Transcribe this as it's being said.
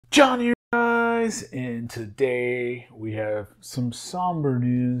John here, guys, and today we have some somber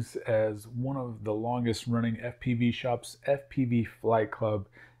news as one of the longest running FPV shops, FPV Flight Club,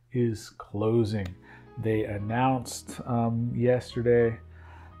 is closing. They announced yesterday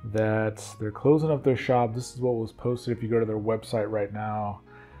that they're closing up their shop. This is what was posted if you go to their website right now.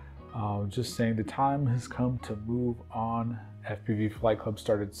 Just saying the time has come to move on. FPV Flight Club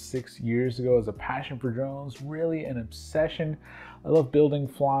started 6 years ago as a passion for drones, really an obsession. I love building,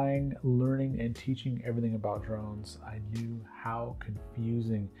 flying, learning, and teaching everything about drones. I knew how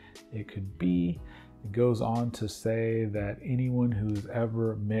confusing it could be. It goes on to say that anyone who's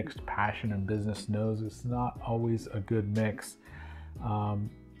ever mixed passion and business knows it's not always a good mix.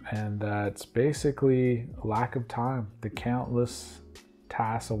 And that's basically a lack of time. The countless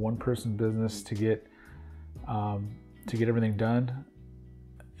tasks of one-person business to get everything done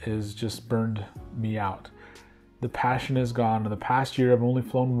is just burned me out. The passion is gone. In the past year, I've only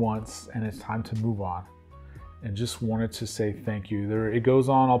flown once, and it's time to move on. And just wanted to say thank you. It goes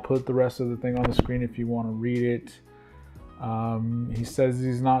on. I'll put the rest of the thing on the screen if you want to read it. He says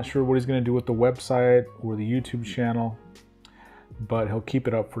he's not sure what he's going to do with the website or the YouTube channel, but he'll keep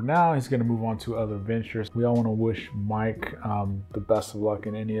it up for now. He's going to move on to other ventures. We all want to wish Mike the best of luck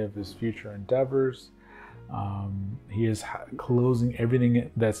in any of his future endeavors. He is closing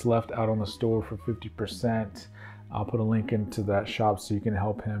everything that's left out on the store for 50%. I'll put a link into that shop so you can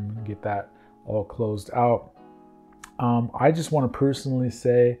help him get that all closed out. I just want to personally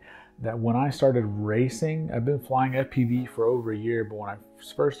say that when I started racing, I've been flying FPV for over a year, but when I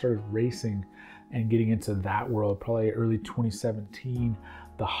first started racing and getting into that world, probably early 2017,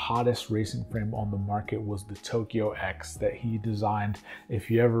 the hottest racing frame on the market was the Tokyo X that he designed. If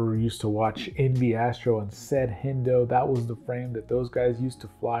you ever used to watch Envy Astro and Said Hindo, that was the frame that those guys used to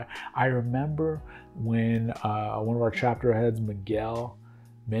fly. I remember when one of our chapter heads, Miguel,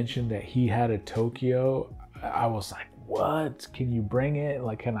 mentioned that he had a Tokyo. I was like, what? Can you bring it?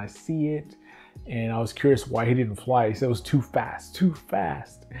 Like, can I see it? And I was curious why he didn't fly. He said it was too fast, too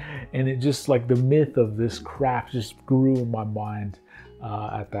fast. And it just, like, the myth of this craft just grew in my mind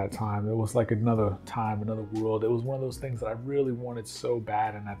at that time. It was like another time, another world. It was one of those things that I really wanted so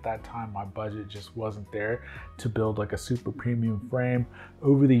bad, and at that time my budget just wasn't there to build like a super premium frame.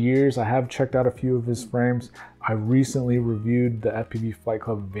 Over the years, I have checked out a few of his frames. I recently reviewed the FPV Flight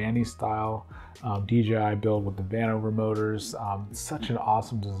Club Vanny style DJI build with the Vanover motors. Such an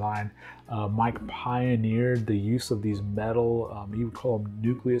awesome design. Mike pioneered the use of these metal, you would call them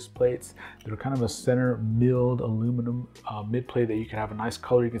nucleus plates. They're kind of a center milled aluminum mid plate that you can have a nice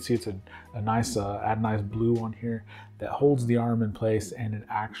color. You can see it's a nice, add a nice blue on here that holds the arm in place, and it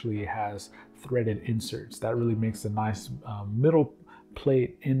actually has threaded inserts. That really makes a nice middle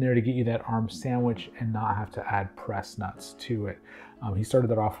plate in there to get you that arm sandwich and not have to add press nuts to it. He started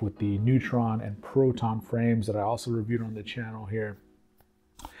that off with the Neutron and Proton frames that I also reviewed on the channel here.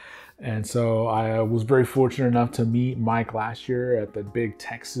 And so I was very fortunate enough to meet Mike last year at the big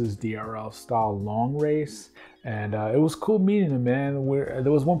Texas DRL style long race. And it was cool meeting him, man.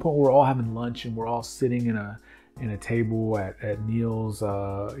 There was one point where we're all having lunch and we're all sitting in a table at Neil's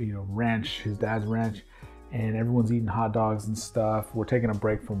ranch, his dad's ranch, and everyone's eating hot dogs and stuff. We're taking a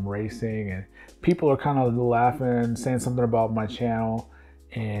break from racing, and people are kind of laughing, saying something about my channel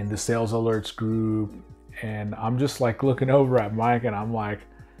and the sales alerts group. And I'm just like looking over at Mike, and I'm like,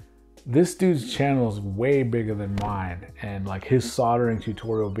 this dude's channel is way bigger than mine, and like his soldering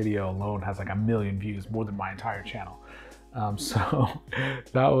tutorial video alone has like 1 million views, more than my entire channel. So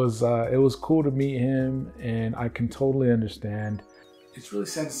that was it was cool to meet him, and I can totally understand. It's really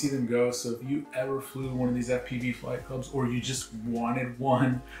sad to see them go. So if you ever flew one of these FPV Flight Clubs, or you just wanted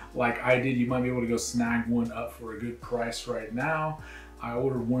one like I did, you might be able to go snag one up for a good price right now. I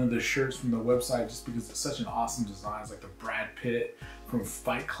ordered one of the shirts from the website just because it's such an awesome design. It's like the Brad Pitt from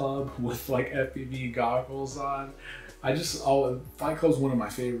Fight Club with like FPV goggles on. Fight Club is one of my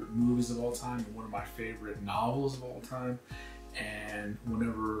favorite movies of all time and one of my favorite novels of all time. And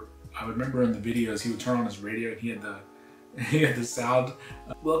whenever I remember in the videos, he would turn on his radio and he had the sound,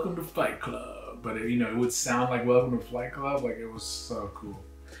 "Welcome to Fight Club," but it would sound like "Welcome to Flight Club." Like, it was so cool.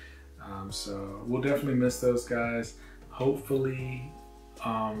 So we'll definitely miss those guys. Hopefully,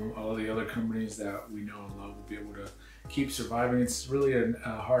 all the other companies that we know and love will be able to keep surviving. It's really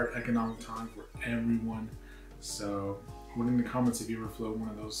a hard economic time for everyone. So put in the comments if you ever flew one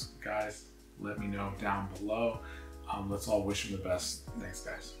of those guys. Let me know down below. Let's all wish them the best. Thanks,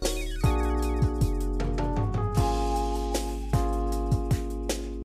 guys.